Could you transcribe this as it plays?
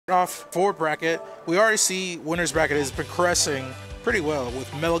off forward bracket, we already see winner's bracket is progressing pretty well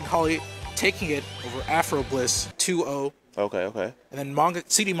with Melancholy taking it over Afro Bliss 2-0. Okay, okay. And then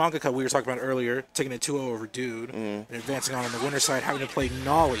CD Mangaka, we were talking about earlier, taking it 2-0 over Dude, and advancing on the winner's side, having to play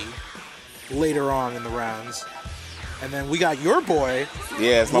Nolly later on in the rounds. And then we got your boy.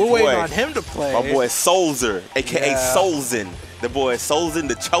 Yeah, it's my We're boy. waiting on him to play. My boy Solzer, a.k.a. Solzen. The boy Solzen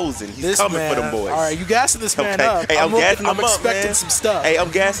the Chosen. He's this coming man, for them boys. All right, you gassing this man up. Hey, I'm gassing him up, expecting man. some stuff. Hey,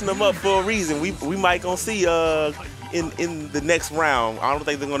 I'm gassing him up for a reason. We might gonna see in the next round. I don't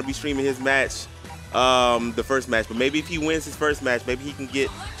think they're gonna be streaming his match, the first match. But maybe if he wins his first match, maybe he can get,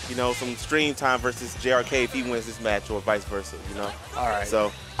 you know, some stream time versus JRK if he wins this match, or vice versa. You know. All right.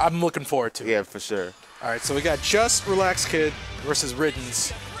 So I'm looking forward to it. Yeah, for sure. All right, so we got Just Relax Kid versus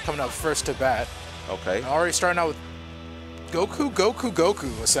Riddens coming up first to bat. Okay. And already starting out with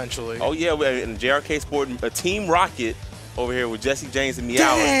Goku, essentially. Oh yeah, and JRK sporting a Team Rocket over here with Jesse James and Meow.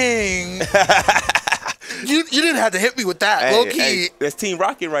 Dang! you didn't have to hit me with that, low key. Hey, that's Team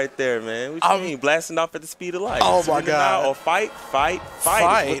Rocket right there, man. What you mean, blasting off at the speed of light? Oh my God! Or fight.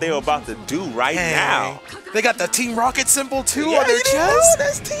 That's what they're about to do right now. They got the Team Rocket symbol too yeah, on their chest.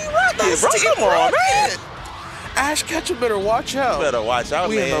 That's Team Rocket, that's bro. Team Come on, man. Ash Ketchum better watch out. You better watch out,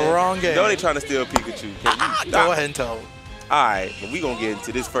 we man. We in the wrong game. You know they trying to steal Pikachu. Go ahead and tell them. All right, we gonna get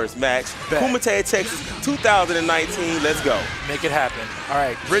into this first match. Bet. Kumite, Texas, 2019. Let's go. Make it happen. All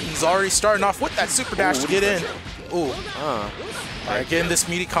right, Ridden's already starting off with that super dash to get in. Ooh. All right, getting this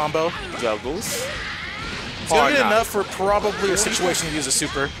meaty combo. Juggles. He's gonna get enough for probably a situation to use a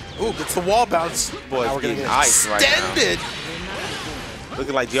super. Ooh, gets the wall bounce. Boy, now we're gonna get ice extended. Right now.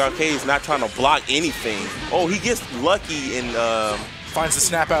 Looking like JRK is not trying to block anything. Oh, he gets lucky and finds the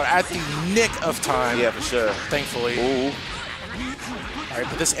snap out at the nick of time. Yeah, for sure. Thankfully. Ooh. All right,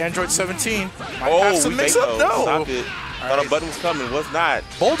 but this Android 17 might have some mix-up. No. Stop it. Thought a button was coming. Was not.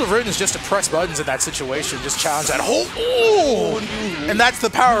 Bold of Riddens just to press buttons in that situation. Just challenge that whole. Ooh! And that's the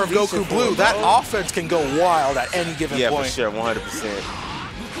power of Goku Blue. That offense can go wild at any given point. Yeah, for sure.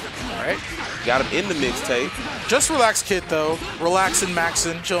 100%. All right. Got him in the mixtape. Just Relax Kid, though. Relaxing,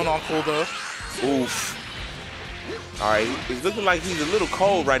 maxing, chilling on cool, though. Oof. All right. He's looking like he's a little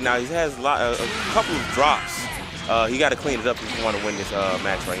cold right now. He has a couple of drops. He got to clean it up if he want to win this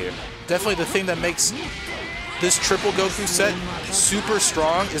match right here. Definitely the thing that makes this triple Goku set super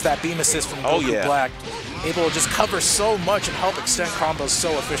strong is that beam assist from Goku Black. Able to just cover so much and help extend combos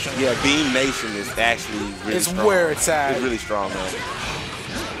so efficiently. Yeah, Beam Nation is actually really strong. It's where it's at. It's really strong, man.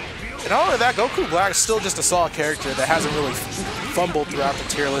 And not only that, Goku Black is still just a solid character that hasn't really fumbled throughout the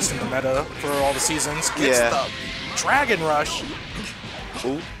tier list and the meta for all the seasons. Gets the Dragon Rush.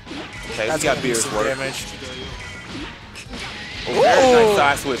 Ooh. Okay, that's got Beer's work. Damage. Oh, very nice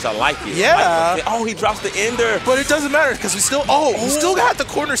side switch. I like it. Yeah. Oh, he drops the ender. But it doesn't matter because we still. We still got the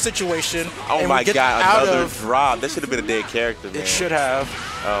corner situation. Oh my God! Another drop. That should have been a dead character, man. It should have.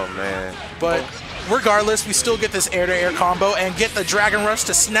 Oh man. But regardless, we still get this air-to-air combo and get the Dragon Rush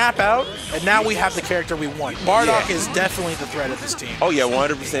to snap out. And now we have the character we want. Bardock is definitely the threat of this team. Oh yeah,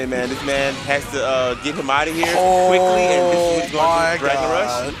 100%, man. This man has to get him out of here quickly, and this is what he's going to do. Dragon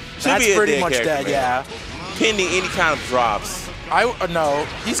Rush. That's pretty much dead. Yeah. Pending any kind of drops. No,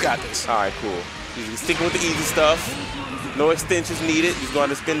 he's got this. All right, cool. He's sticking with the easy stuff. No extensions needed. He's going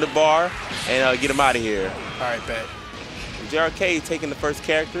to spin the bar and get him out of here. All right, bet. JRK taking the first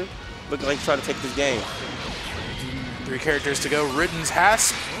character. Looking like he's trying to take this game. 3 characters to go. Riddens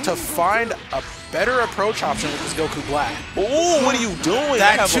has to find a better approach option with this Goku Black. Ooh, what are you doing?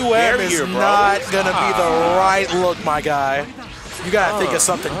 That 2M is not going to be the right look, my guy. You got to think of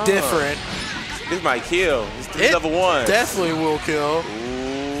something different. This might kill. It's level 1. Definitely will kill.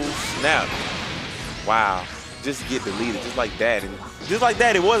 Ooh, snap. Wow. Just get deleted just like that. And just like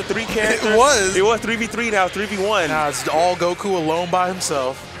that, it was 3 characters. It was. It was 3v3 now, 3v1. Now it's all Goku alone by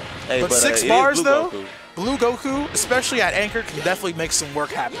himself. Hey, but 6 bars, though, Goku. Blue Goku, especially at Anchor, can definitely make some work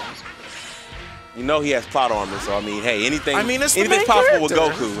happen. You know he has plot armor, so I mean, hey, anything's it's possible with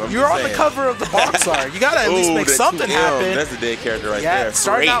Goku. You're on the cover of the box art. You gotta at least make something happen. That's a dead character right there. there.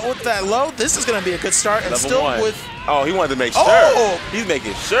 Starting out with that low, this is gonna be a good start. And level still 1. with. Oh, he wanted to make sure. He's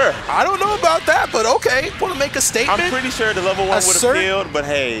making sure. I don't know about that, but okay. Want to make a statement? I'm pretty sure the level 1 would have failed, but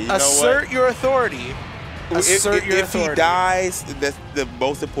hey, you know what? Assert your authority. If he dies, that's the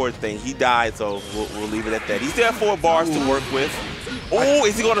most important thing. He died, so we'll leave it at that. He still have 4 bars to work with. Oh,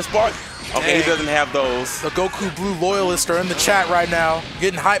 is he going to spark? Okay, he doesn't have those. The Goku Blue loyalists are in the chat right now,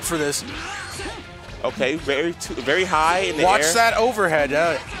 getting hyped for this. Okay, very high in the air. Watch that overhead.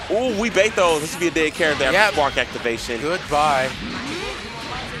 Ooh, we bait those. This should be a dead character after spark activation. Goodbye.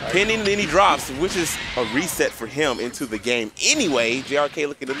 Pending any drops, which is a reset for him into the game. Anyway, JRK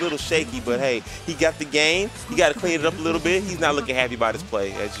looking a little shaky, but hey, he got the game. He got to clean it up a little bit. He's not looking happy about his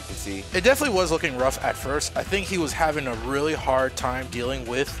play, as you can see. It definitely was looking rough at first. I think he was having a really hard time dealing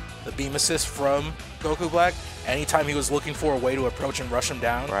with the beam assist from Goku Black anytime he was looking for a way to approach and rush him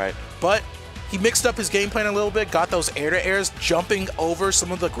down. Right. But he mixed up his game plan a little bit, got those air-to-airs, jumping over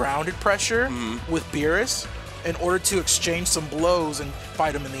some of the grounded pressure with Beerus in order to exchange some blows and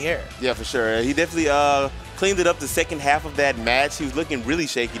fight him in the air. Yeah, for sure. He definitely cleaned it up the second half of that match. He was looking really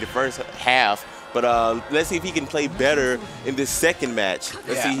shaky the first half. But let's see if he can play better in this second match.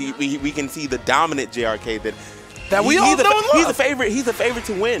 Let's see, we can see the dominant JRK that we all know and love. He's a favorite. He's a favorite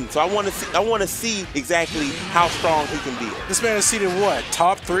to win. So I want to see exactly how strong he can be. This man is seated what?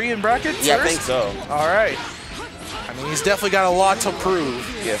 Top 3 in brackets? Yeah, first? I think so. All right. I mean, he's definitely got a lot to prove.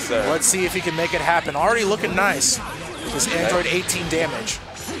 Yes, sir. Let's see if he can make it happen. Already looking nice with this Android 18 damage.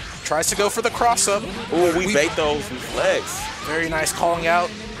 Tries to go for the cross-up. Ooh, we bait those reflex. Very nice calling out.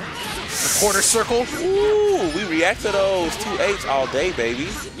 The quarter circle. Ooh, we react to those 2H all day, baby.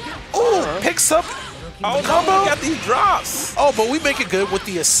 Ooh, picks up the combo. We got these drops. Oh, but we make it good with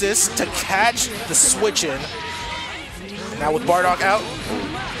the assist to catch the switch in. And now with Bardock out.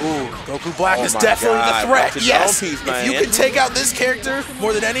 Ooh, Goku Black is definitely the threat. Yes, piece, if you can take out this character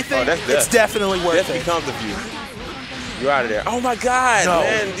more than anything, it's definitely worth it. That becomes a few. You're out of there. Oh my God,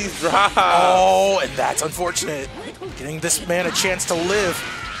 man, these drops. Oh, and that's unfortunate. Getting this man a chance to live.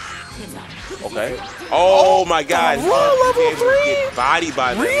 Okay. Oh my God. Level 3? Get bodied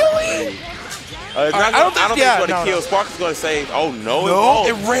by that. Really? I don't think it's going to kill. Spark is going to save. Oh, no. No,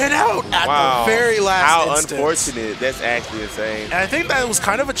 it ran out at the very last instance. How unfortunate. That's actually insane. And I think that was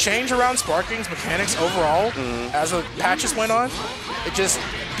kind of a change around Sparking's mechanics overall as the patches went on. It just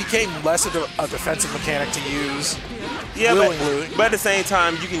became less of a defensive mechanic to use. Yeah, but at the same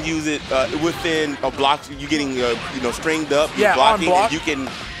time, you can use it within a block. You're getting, stringed up, you're blocking, and you can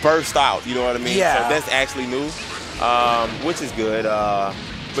burst out. You know what I mean? Yeah. So that's actually new, which is good.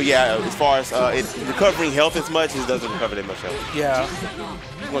 But yeah, as far as it recovering health as much, it doesn't recover that much health. Yeah.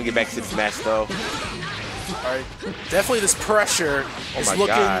 We're going to get back to this match, though. All right. Definitely this pressure is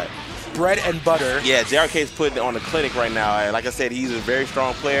looking bread and butter. Yeah, JRK is putting it on the clinic right now. Like I said, he's a very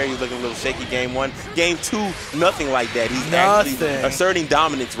strong player. He's looking a little shaky game 1. Game 2, nothing like that. He's actually asserting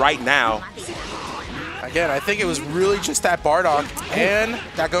dominance right now. Again, I think it was really just that Bardock and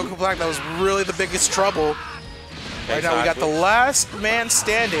that Goku Black that was really the biggest trouble. Right now we got the last man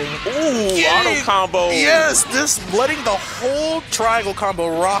standing. Ooh, auto combo. Yes, just letting the whole triangle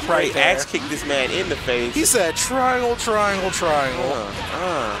combo rock right there. Axe kicked this man in the face. He said triangle, triangle, triangle.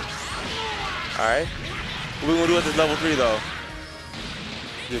 All right. What we gonna do at this level 3 though?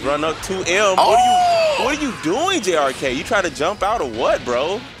 Just run up 2M. What are you doing, JRK? You try to jump out or what,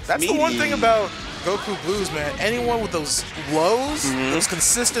 bro? That's the one thing about Goku Blues, man. Anyone with those lows, those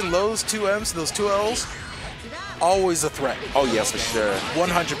consistent lows, 2Ms, those 2Ls, always a threat. Oh yeah, for sure.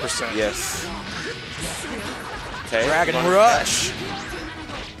 100%. Yes. Okay. Dragon Rush.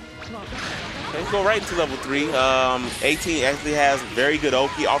 Let's go right into level 3. 18 actually has very good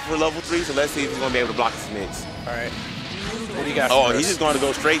Oki off for level 3, so let's see if he's going to be able to block this mix. All right. What do you got? Oh, he's just going to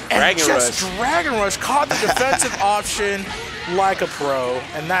go straight Dragon Rush. Dragon Rush caught the defensive option like a pro,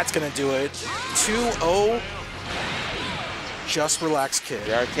 and that's going to do it. 2-0. Just relax, kid.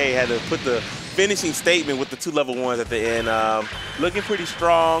 JRK had to put the finishing statement with the 2 level 1s at the end. Looking pretty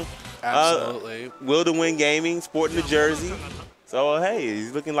strong. Absolutely. Will to Win Gaming, sporting the jersey. So, hey,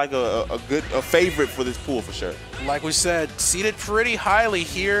 he's looking like a favorite for this pool for sure. Like we said, seated pretty highly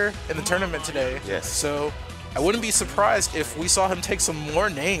here in the tournament today. Yes. So I wouldn't be surprised if we saw him take some more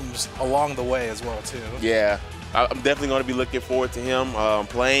names along the way as well, too. Yeah. I'm definitely going to be looking forward to him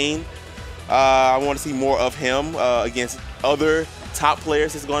playing. I want to see more of him against other top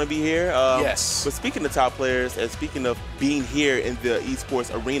players that's going to be here. Yes. But speaking of top players and speaking of being here in the esports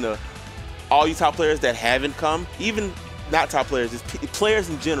arena, all you top players that haven't come, even not top players, just players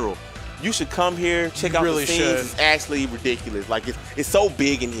in general, you should come here, check out the scenes. It's actually ridiculous. Like, it's so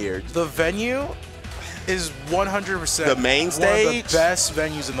big in here. The venue is 100% the main stage, one of the best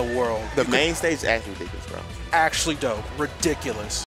venues in the world. The main stage is actually ridiculous, bro. Actually dope. Ridiculous.